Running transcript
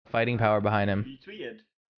Fighting power behind him. You tweeted?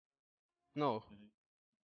 No.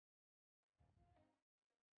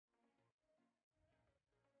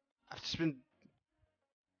 I've just been.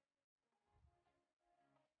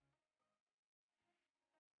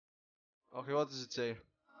 Okay, what does it say?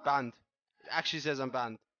 Banned. It actually says I'm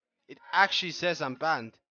banned. It actually says I'm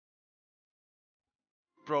banned.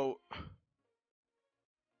 Bro.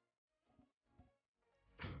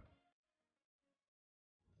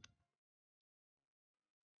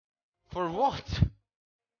 For what?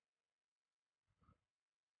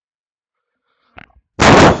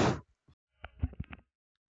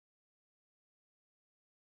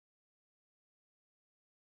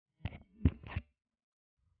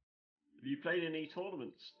 Have you played any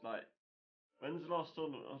tournaments? Like, when's the last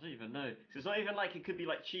tournament? I don't even know. 'Cause it's not even like it could be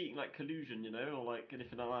like cheating, like collusion, you know, or like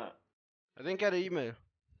anything like that. I didn't get an email.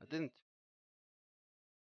 I didn't.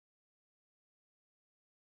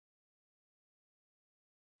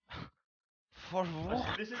 For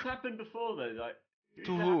what? This has happened before though. Like, who's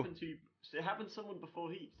To it who? happened to? It happened to someone before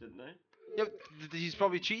Heats, didn't they? Yeah, he's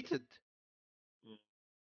probably cheated. Mm.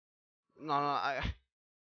 No, I.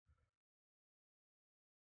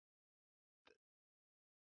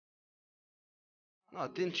 No, I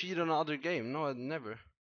didn't cheat on another game. No, I never.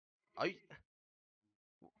 I.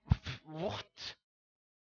 What?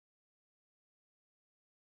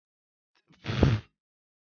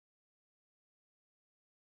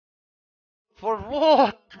 For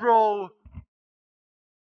what, bro?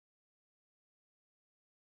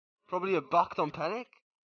 Probably a bucked on panic?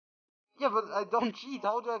 Yeah, but I don't cheat.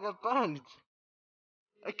 How do I get banned?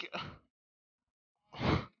 Like.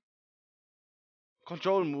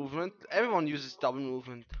 Control movement. Everyone uses double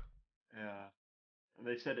movement. Yeah. And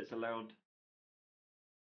they said it's allowed.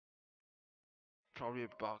 Probably a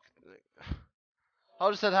bug. Like,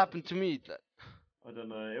 how does that happen to me? I don't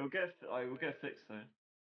know. It will get fixed though.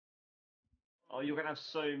 Oh, you're gonna have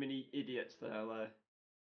so many idiots there, though.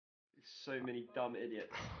 So many dumb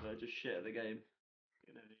idiots that are just shit at the game.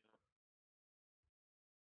 You know.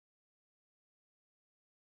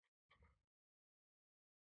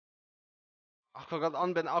 Aqua got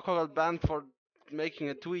unbanned. Aqua got banned for making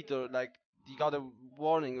a tweet or like he got a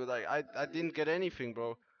warning. But like I didn't get anything,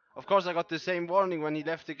 bro. Of course I got the same warning when he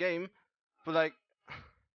left the game, but like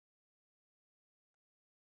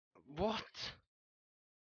what?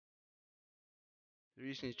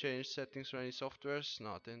 Recently changed settings for any softwares? No,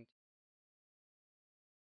 I didn't.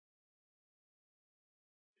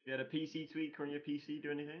 You had a PC tweaker on your PC do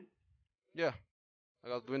anything? Yeah, I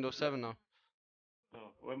got Windows 7 now.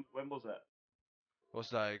 Oh, when was that? It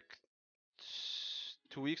was like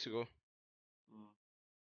 2 weeks ago. Mm.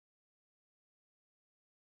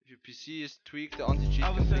 If your PC is tweaked, the anti-cheat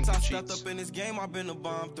Ever can think since I it stepped cheats. up in this game, I've been a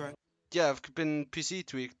bomb threat. Yeah, I've been PC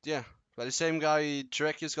tweaked. Yeah, by the same guy.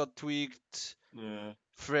 Trekius got tweaked. Yeah.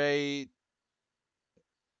 Frey,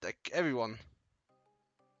 like everyone.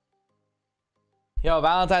 Yo,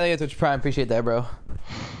 Valentine, thank you Twitch Prime. Appreciate that, bro.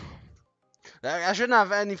 Like, I shouldn't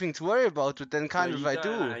have anything to worry about, but then kind No, of you I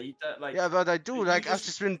don't. do. You don't like. Yeah, but I do. You Like I've just.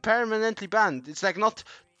 just been permanently banned. It's like not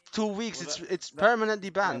 2 weeks. Well, It's that permanently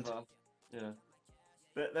banned. never. Yeah.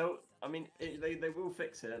 But they'll. I mean, they will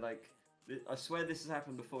fix it. Like, I swear this has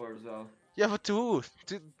happened before as well. Yeah, but to who?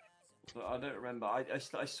 But I don't remember.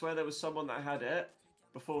 I swear there was someone that had it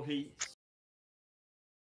before Heats.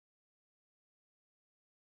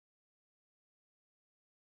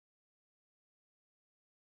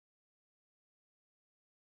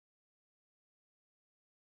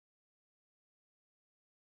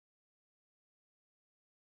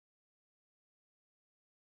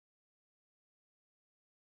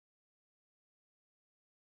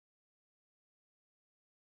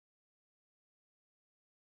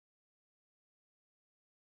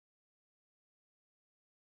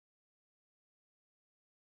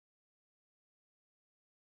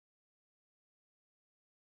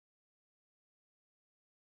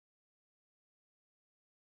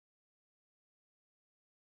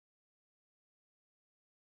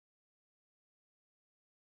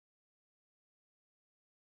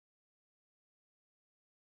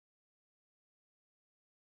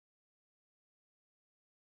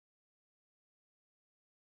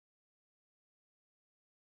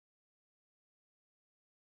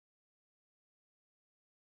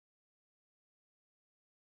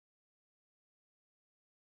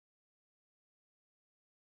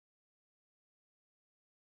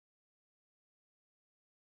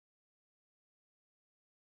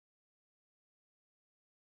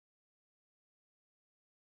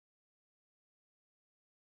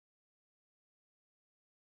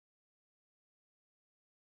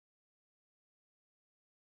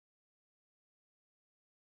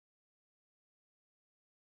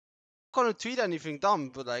 gonna tweet anything dumb,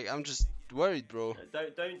 but like I'm just worried, bro.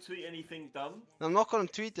 Don't tweet anything dumb. I'm not gonna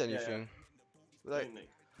tweet Yeah. anything. Like, Don't, Nick.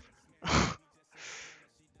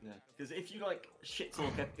 Yeah, because if you like shit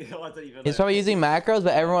talk, I don't even. He's know. probably using macros,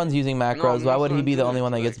 but everyone's using macros. I'm Why not would he gonna be the do only it,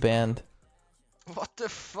 one that like- gets banned? what the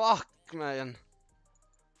fuck, man?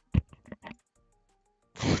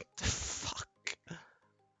 What the fuck?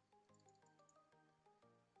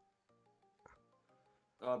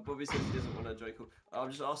 Bobby says he doesn't want to joke. I'm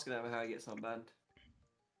just asking him how he gets unbanned.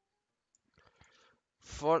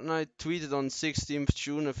 Fortnite tweeted on 16th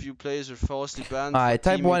June a few players were falsely banned. Alright, for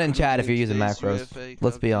type teaming 1 in chat if you're using today's macros. UFA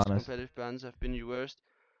Let's Cup. be These honest. competitive bans have been reversed.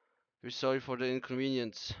 We're sorry for the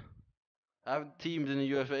inconvenience. I haven't teamed in the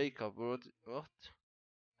UFA Cup. What?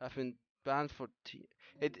 I've been banned for team.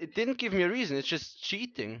 It didn't give me a reason. It's just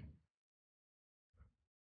cheating.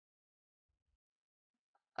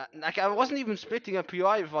 Like I wasn't even splitting a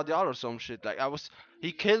PI with Adiar or some shit. Like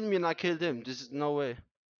he killed me and I killed him. This is no way.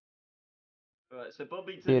 Right, so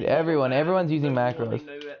Bobby. Dude, everyone's using no macros. warning,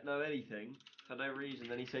 no anything for no reason.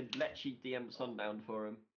 Then he said, "Let she DM Sundown for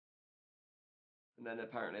him," and then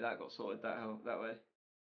apparently that got sorted that way.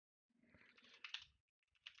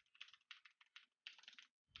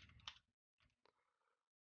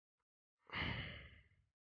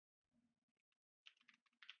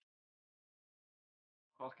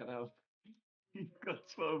 Fucking hell. He's got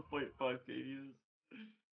 12.5 views.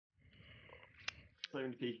 So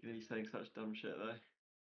many people and he's saying such dumb shit though.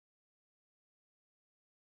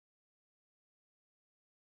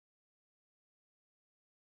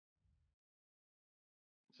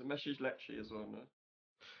 So message Lecce as well, no?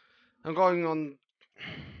 I'm going on.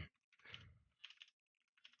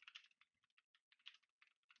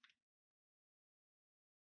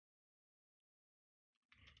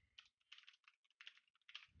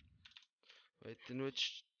 Wait, in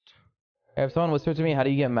which? If someone whispered to me, how do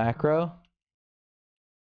you get macro?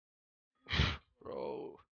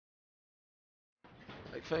 Bro.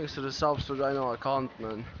 Like, thanks to the subs, but I know I can't,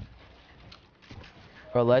 man.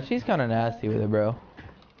 Bro, Lechi's kind of nasty with it, bro.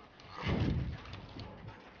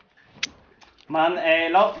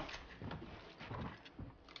 Man, low.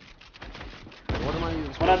 What am I even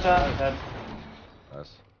One supposed at to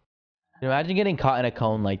Imagine getting caught in a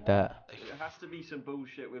cone like that. It has to be some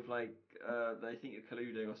bullshit with like, they think you're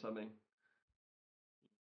colluding or something.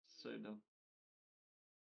 So dumb.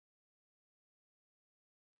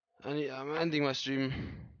 I'm ending my stream.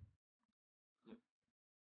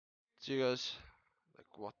 See you guys. Like,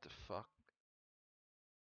 what the fuck?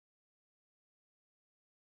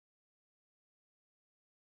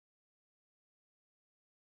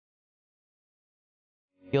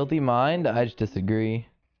 Guilty mind? I just disagree.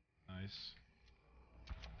 Nice.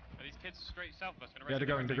 Are these kids straight south of us? Yeah, they're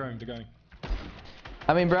going.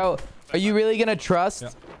 I mean, bro, are you really gonna trust? Yeah.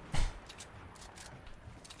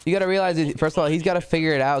 You gotta realize, first of all, he's gotta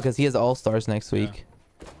figure it out because he has All-Stars next week.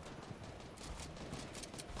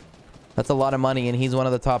 That's a lot of money, and he's one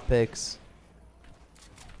of the top picks.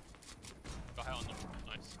 Got hit on them.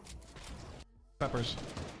 Nice. Peppers.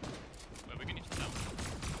 Wait, we can each down.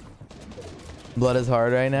 Blood is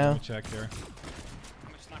hard right now. Let me check here.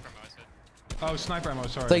 How much sniper ammo I said? Oh, sniper ammo,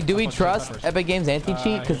 sorry. It's like, do I we thought it was trust peppers. Epic Games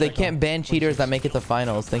anti-cheat? Because they here they can't come. ban cheaters that make it to 46.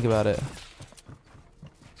 finals. Think about it.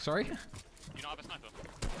 Sorry? You not have a sniper?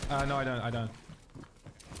 No, I don't.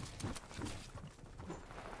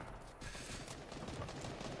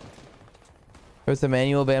 Was the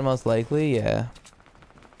manual ban most likely? Yeah.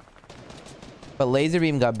 But laser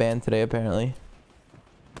beam got banned today, apparently.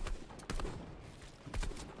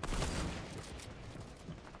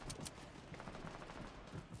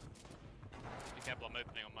 Be careful, I'm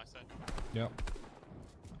opening on my side. Yep.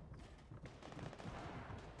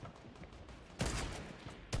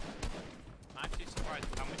 I'm actually surprised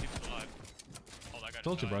how many people are alive. Oh, that guy just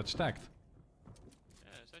Told you, died. bro. It's stacked.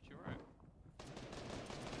 Yeah, it's actually right.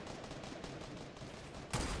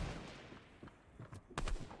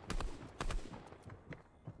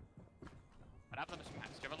 I'd have them as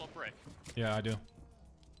max. Do you have a little brick? Yeah, I do.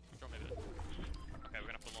 Drop me a bit. Okay, we're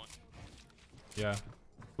gonna have to launch. Yeah.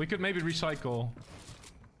 We could maybe recycle.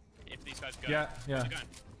 If these guys go. Yeah. Where's it going?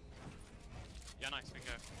 Yeah, nice, we can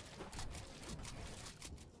go.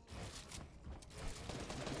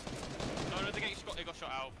 No, no, it got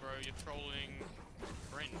shot out, bro. You're trolling.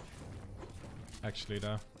 Fringe. Actually,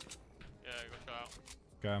 though. Yeah, it got shot out.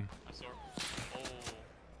 Okay. I saw it. Oh.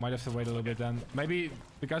 Might have to wait a little bit then. Maybe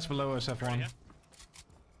the guys below us have Ready, one. yeah?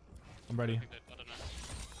 I'm ready. I think I don't know.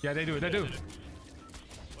 Yeah, they do. They do.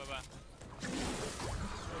 Where?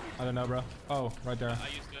 I don't know, bro. Oh, right there. I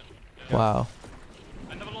used it. Yeah. Wow.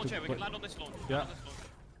 Another launch here. We can land on this launch. Yeah. Land on this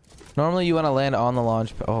launch. Normally you want to land on the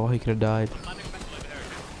launch, but oh, he could have died. I'm landing a metal over here,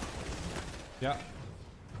 okay? Yeah.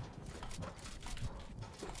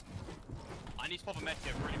 I need to pop a med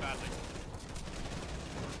kit really badly.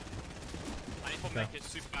 I need to pop a Okay. med kit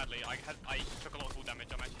super badly. I took a lot of fall damage.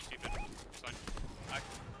 I'm actually stupid. It's fine.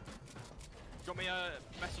 You got me a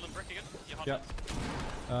metal and brick again? You hard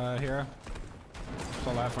Yeah. Here. That's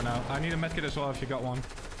all I have for now. I need a medkit as well if you got one.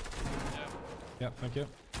 Yeah. Yeah, thank you.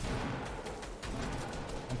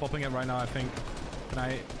 I'm popping it right now, I think. Can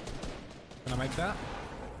I make that?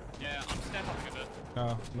 Yeah, I'm stair topping a bit. No,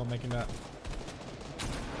 I'm not making that.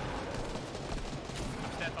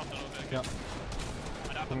 I'm stair topped a little bit. Yeah. I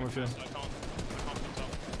don't have I'm with you. so I can't put top.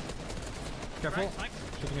 Careful. Thanks.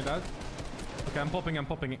 Shooting it out. Okay, I'm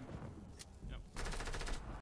popping.